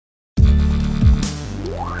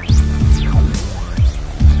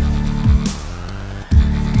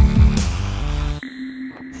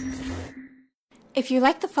If you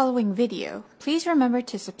like the following video, please remember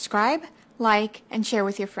to subscribe, like, and share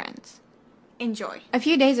with your friends. Enjoy. A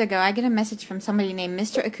few days ago, I get a message from somebody named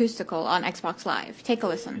Mr. Acoustical on Xbox Live. Take a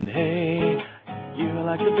listen. Hey, you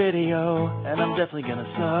like the video, and I'm definitely gonna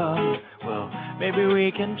sub. Well, maybe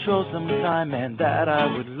we can troll sometime, and that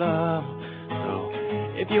I would love. So,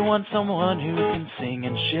 if you want someone who can sing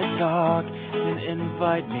and shit talk, then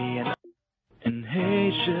invite me. And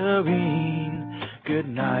hey, Shireen, good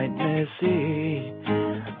night, Missy.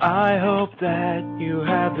 I hope that you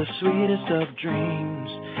have the sweetest of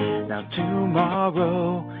dreams. Now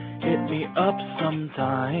tomorrow, hit me up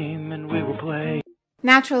sometime and we will play.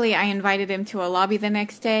 Naturally, I invited him to a lobby the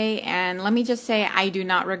next day, and let me just say, I do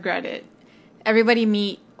not regret it. Everybody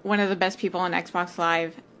meet one of the best people on Xbox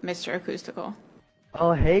Live, Mr. Acoustical.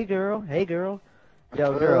 Oh, hey girl, hey girl.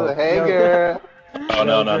 Yo, girl. Ooh, hey, girl. Oh,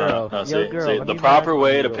 no. See, the proper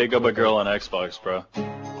way to pick up a girl on Xbox, bro.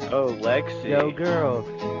 Oh, Lexi. Yo, girl.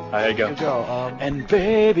 There you go. Yo, girl, And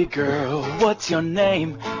baby girl, what's your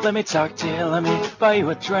name? Let me talk to you, let me buy you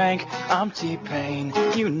a drink. I'm T-Pain,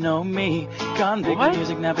 you know me. Convict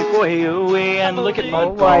music now before you away and look at my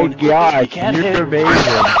oh my god, you're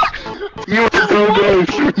amazing. You are so good.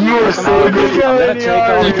 You are so good. I'm gonna take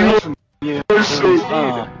all the girls from you.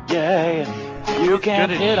 Yeah. You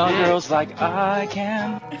can't hit on girls like I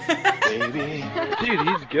can, baby. Dude,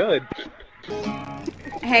 he's good.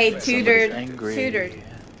 Hey, tutored. Angry.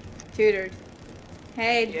 Tutored.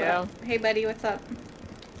 Hey, Yeah. hey, buddy, what's up?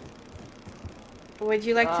 Would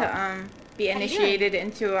you like to be initiated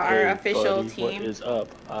into our Hey, official buddy, team? What is up?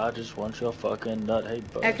 I just want your fucking nut. Hey,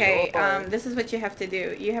 buddy. Okay, this is what you have to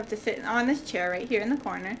do. You have to sit on this chair right here in the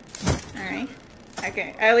corner. Alright.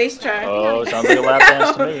 Okay, at least try. Oh, sounds like a lap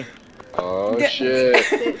dance to me. Oh, shit.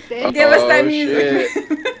 Give us that music.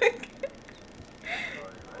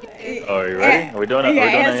 Oh, are you ready? Are we doing it?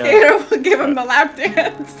 Yeah, and Skater will give him the lap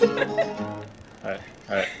dance.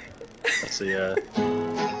 Alright. Let's see,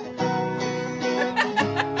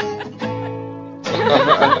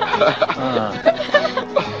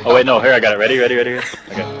 Oh, wait, no, here, I got it. Ready? Okay.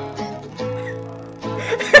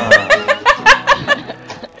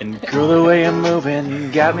 And girl, the way you're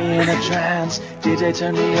moving got me in a trance. DJ,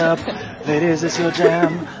 turn me up. Ladies, it's your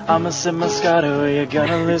jam. I'ma sip Moscato or you're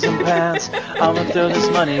gonna lose some pants. I'ma throw this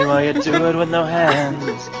money while you do it with no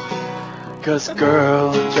hands. Cause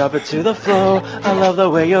girl, drop it to the floor. I love the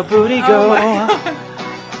way your booty go.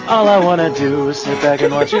 All I wanna do is sit back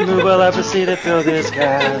and watch you move while I proceed to fill this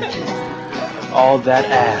cash. All that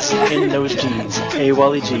ass in those jeans. Hey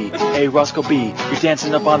Wally G, hey Roscoe B, you're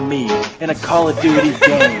dancing up on me in a Call of Duty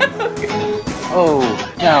game. Oh,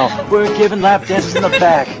 now we're giving lap dances in the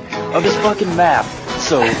back of this fucking map.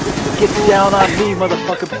 So get down on me,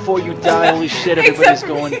 motherfucker, before you die. Holy shit, everybody's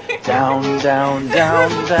going down.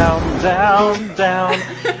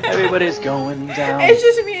 Everybody's going down. It's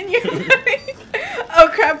just me and you. Oh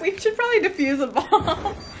crap, we should probably defuse a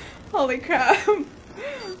bomb. Holy crap.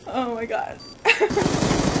 Oh my god.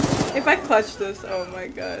 If I clutch this, oh my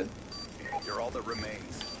god. You're all that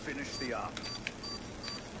remains. Finish the op.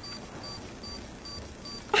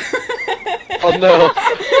 Oh, no.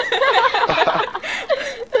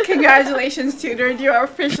 Congratulations, Tutored. You are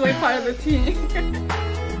officially part of the team.